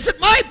 this isn't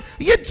my,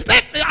 you'd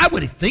expect, I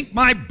would think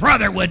my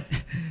brother would.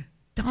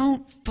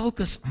 Don't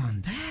focus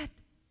on that.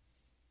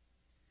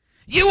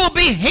 You will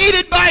be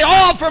hated by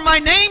all for my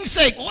name's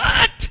sake.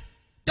 What?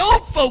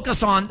 Don't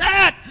focus on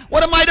that.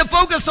 What am I to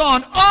focus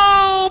on?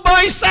 Oh,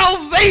 my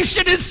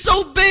salvation is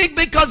so big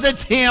because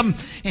it's him,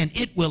 and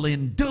it will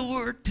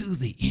endure to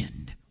the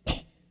end. Oh,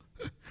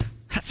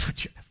 that's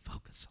what you're to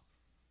focus on.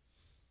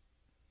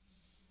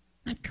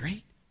 Isn't that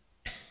great?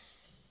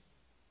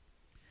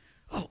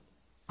 Oh,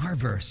 our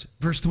verse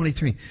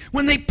 23.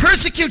 When they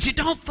persecute you,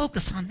 don't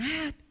focus on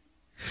that.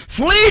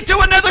 Flee to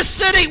another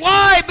city.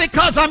 Why?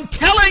 Because I'm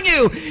telling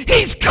you,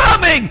 he's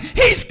coming.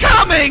 He's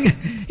coming.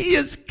 He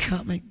is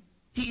coming.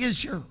 He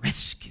is your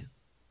rescue.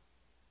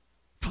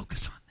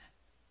 Focus on that.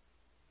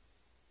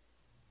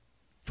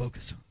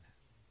 Focus on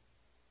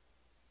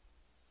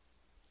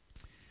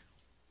that.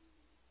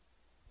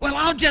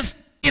 Well,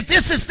 if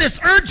this is this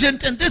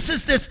urgent and this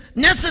is this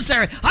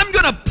necessary, I'm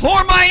going to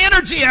pour my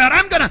energy out.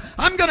 I'm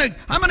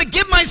going to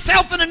give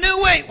myself in a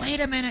new way. Wait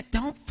a minute.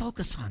 Don't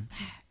focus on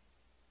that.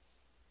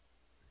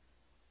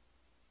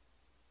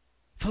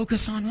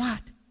 Focus on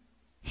what?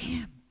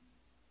 Him.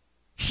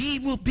 He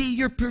will be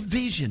your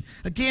provision.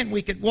 Again,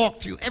 we could walk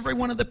through every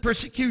one of the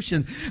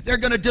persecutions. They're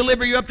going to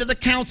deliver you up to the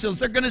councils.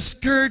 They're going to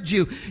scourge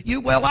you.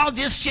 Well, I'll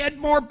just shed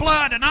more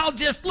blood and I'll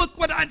just look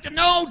what I...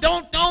 No,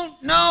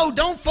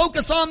 don't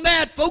focus on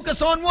that.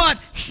 Focus on what?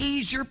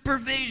 He's your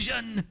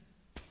provision.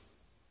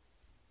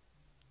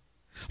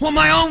 Well,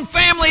 my own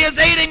family is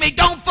hating me.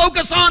 Don't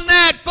focus on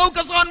that.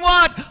 Focus on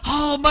what?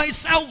 Oh, my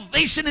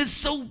salvation is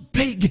so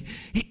big,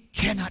 it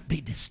cannot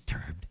be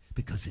disturbed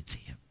because it's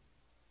him.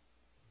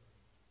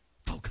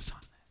 Focus on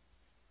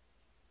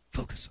that.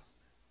 Focus on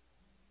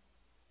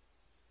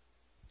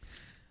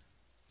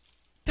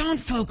that. Don't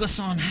focus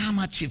on how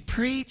much you've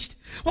preached.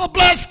 Well,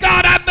 bless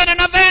God, I've been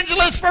an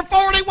evangelist for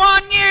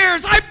 41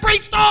 years. I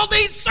preached all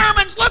these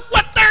sermons. Look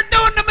what they're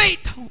doing to me.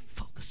 Don't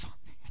focus on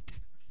that.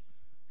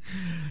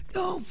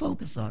 Don't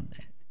focus on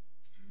that.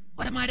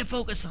 What am I to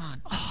focus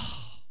on?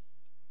 Oh,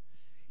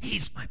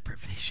 he's my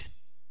provision.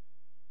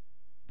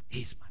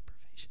 He's my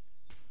provision.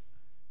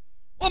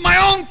 Well, my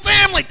own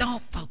family.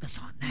 Don't focus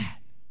on that.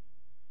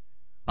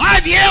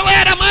 I've yelled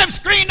at him. I've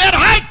screamed at him.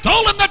 I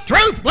told him the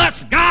truth.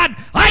 Bless God.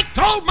 I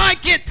told my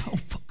kid. Don't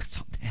focus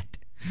on that.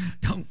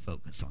 Don't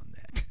focus on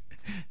that.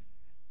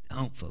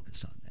 Don't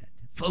focus on that.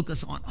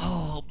 Focus on,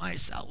 oh, my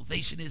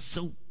salvation is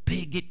so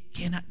big it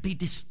cannot be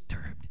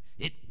disturbed.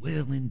 It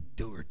will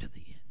endure to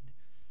the end.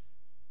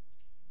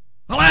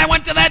 Well, I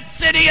went to that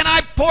city and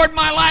I poured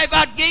my life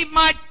out, gave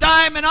my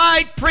time, and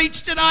I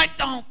preached, and I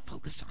don't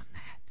focus on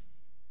that.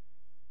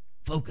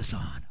 Focus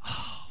on,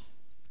 oh,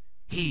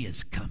 he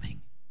is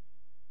coming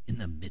in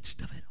the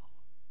midst of it all.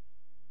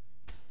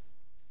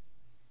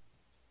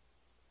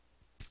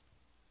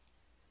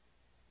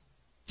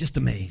 Just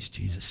amazed,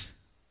 Jesus.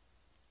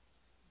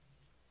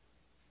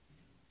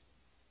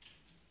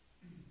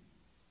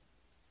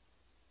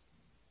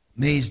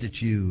 Amazed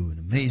at you and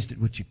amazed at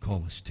what you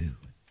call us to.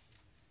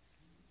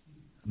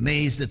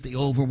 Amazed at the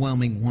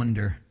overwhelming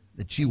wonder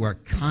that you are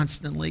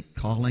constantly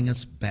calling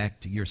us back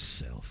to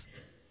yourself.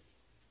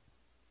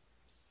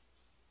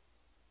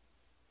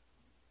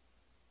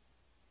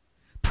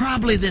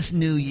 Probably this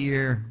new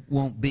year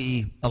won't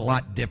be a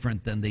lot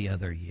different than the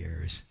other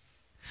years.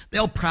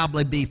 There'll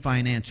probably be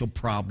financial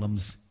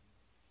problems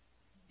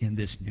in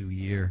this new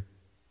year.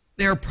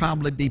 There'll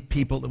probably be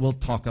people that will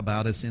talk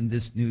about us in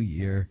this new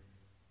year.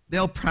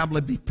 There'll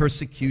probably be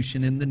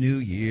persecution in the new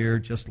year,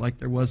 just like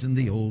there was in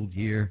the old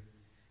year.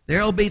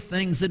 There'll be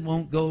things that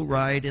won't go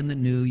right in the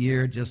new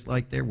year, just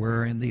like there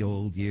were in the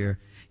old year.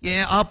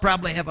 Yeah, I'll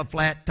probably have a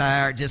flat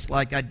tire, just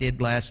like I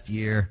did last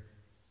year.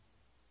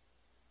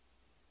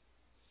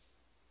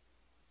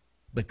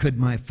 But could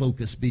my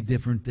focus be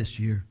different this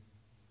year?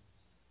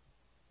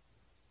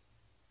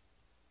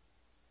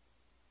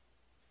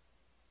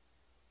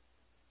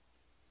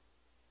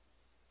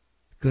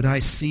 Could I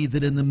see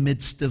that in the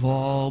midst of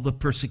all the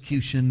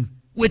persecution,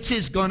 which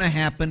is going to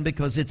happen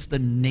because it's the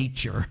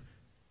nature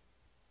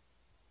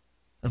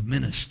of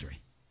ministry,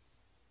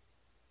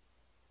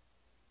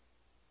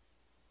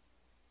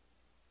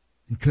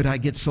 and could I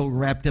get so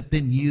wrapped up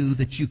in you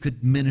that you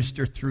could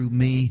minister through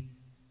me,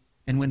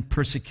 and when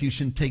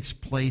persecution takes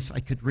place,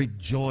 I could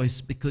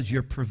rejoice because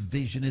your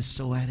provision is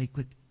so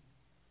adequate?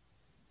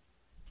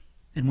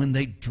 And when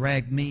they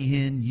drag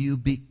me in, you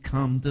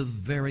become the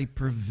very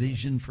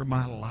provision for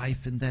my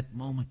life in that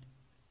moment.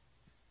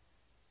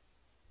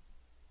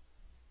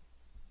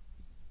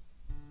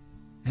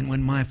 And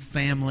when my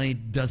family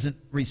doesn't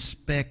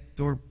respect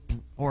or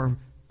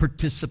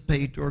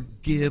participate or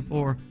give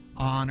or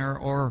honor,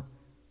 or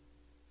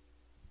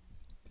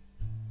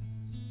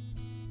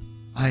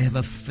I have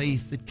a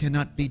faith that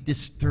cannot be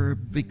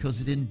disturbed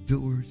because it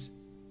endures.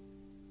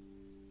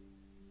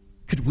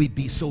 Could we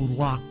be so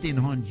locked in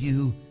on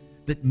you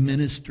that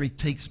ministry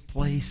takes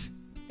place.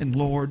 And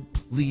Lord,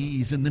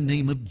 please, in the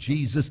name of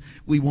Jesus,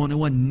 we want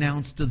to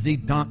announce to the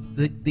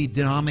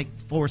demonic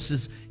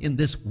forces in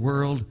this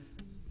world,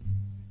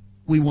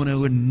 we want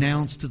to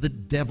announce to the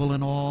devil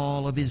and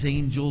all of his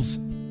angels,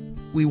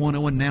 we want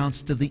to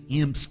announce to the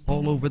imps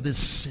all over this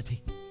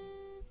city,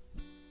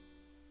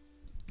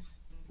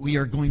 we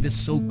are going to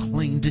so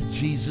cling to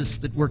Jesus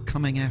that we're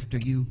coming after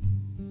you.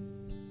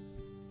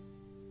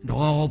 And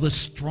all the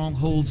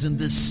strongholds in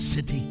this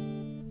city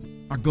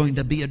are going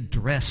to be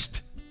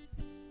addressed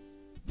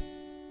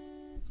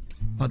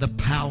by the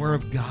power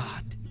of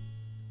God.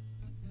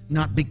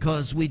 Not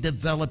because we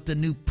developed a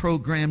new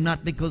program,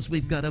 not because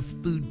we've got a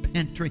food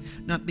pantry,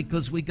 not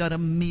because we got a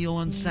meal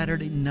on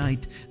Saturday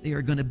night. They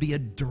are going to be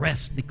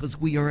addressed because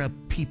we are a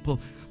people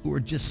who are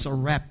just so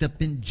wrapped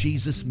up in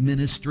Jesus.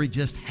 Ministry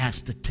just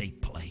has to take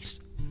place.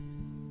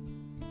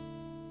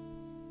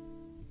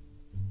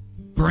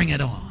 Bring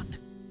it on.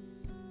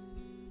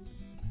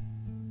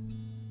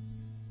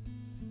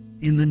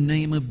 In the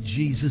name of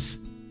Jesus,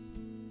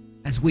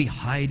 as we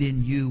hide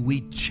in you,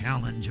 we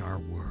challenge our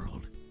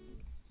world.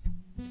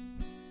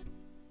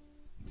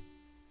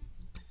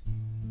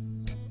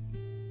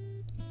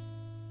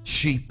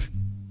 Sheep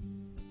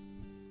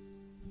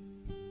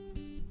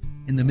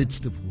in the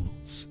midst of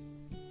wolves.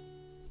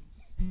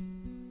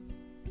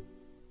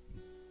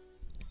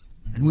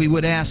 And we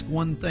would ask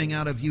one thing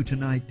out of you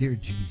tonight, dear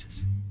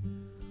Jesus.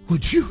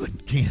 Would you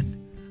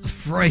again,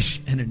 afresh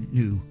and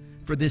anew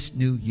for this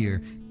new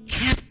year,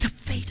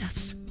 captivate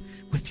us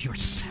with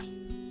yourself?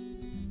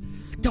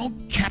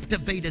 Don't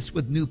captivate us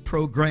with new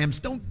programs.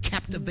 Don't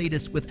captivate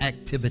us with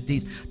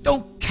activities.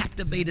 Don't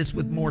captivate us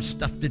with more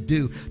stuff to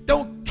do.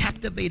 Don't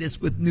captivate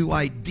us with new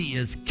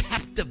ideas.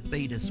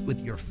 Captivate us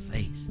with your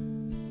face.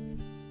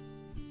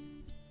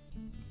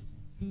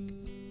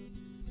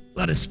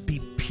 Let us be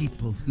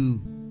people who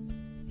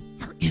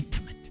are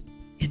intimate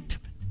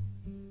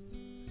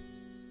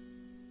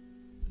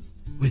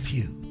with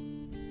you.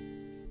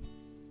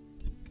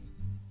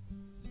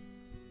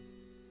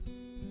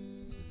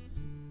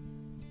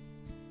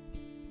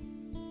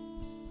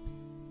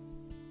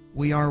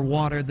 We are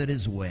water that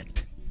is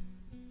wet.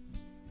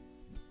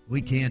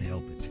 We can't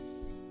help it.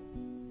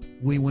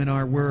 We win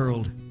our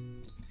world.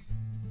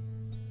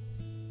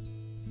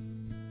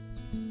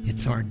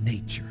 It's our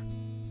nature.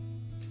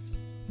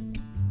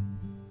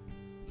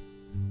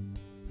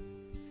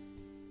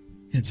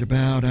 Heads are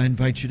bowed. I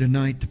invite you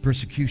tonight to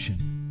persecution.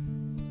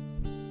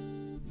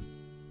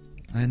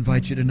 I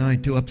invite you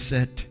tonight to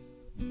upset,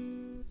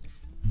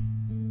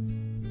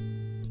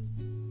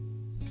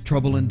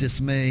 trouble, and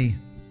dismay.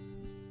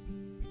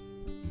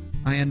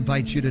 I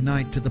invite you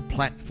tonight to the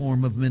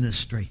platform of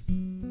ministry,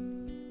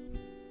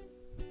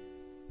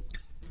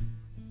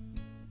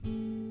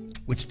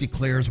 which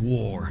declares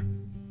war.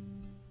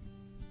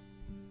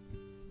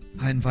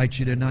 I invite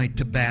you tonight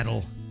to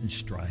battle and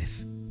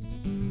strife.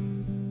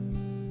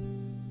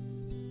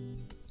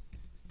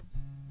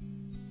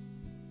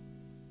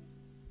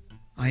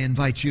 I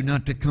invite you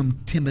not to come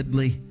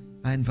timidly.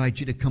 I invite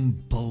you to come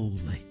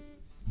boldly.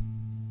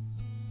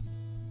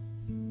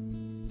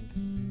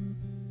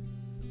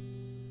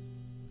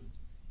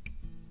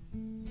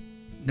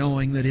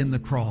 Knowing that in the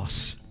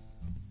cross,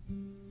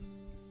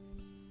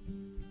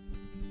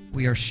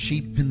 we are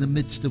sheep in the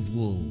midst of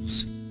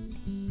wolves.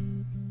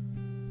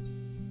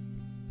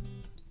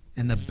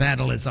 And the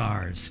battle is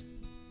ours,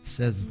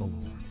 says the Lord.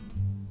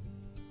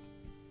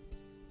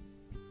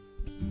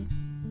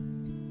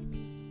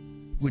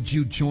 Would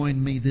you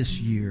join me this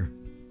year?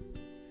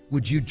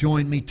 Would you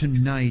join me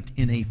tonight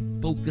in a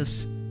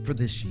focus for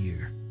this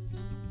year?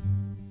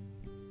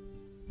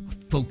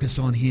 A focus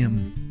on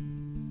Him.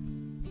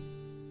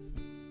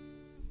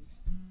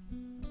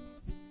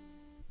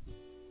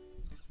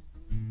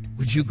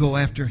 Would you go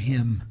after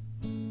Him?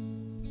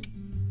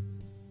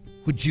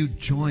 Would you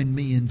join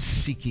me in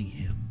seeking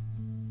Him?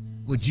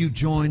 Would you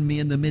join me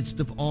in the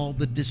midst of all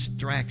the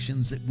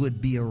distractions that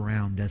would be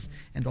around us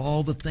and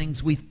all the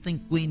things we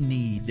think we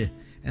need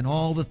and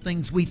all the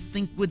things we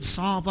think would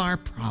solve our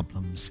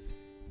problems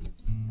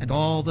and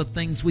all the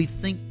things we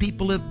think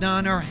people have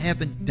done or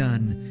haven't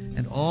done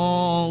and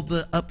all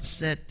the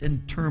upset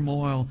and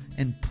turmoil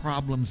and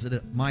problems that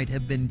it might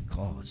have been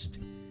caused?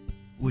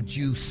 Would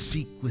you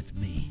seek with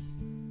me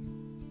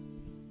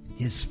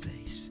His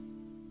face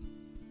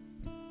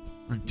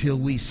until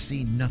we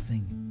see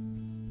nothing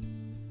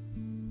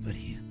but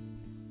Him?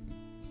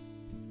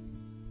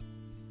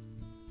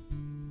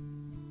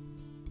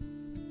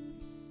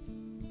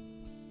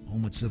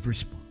 Moments of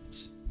response.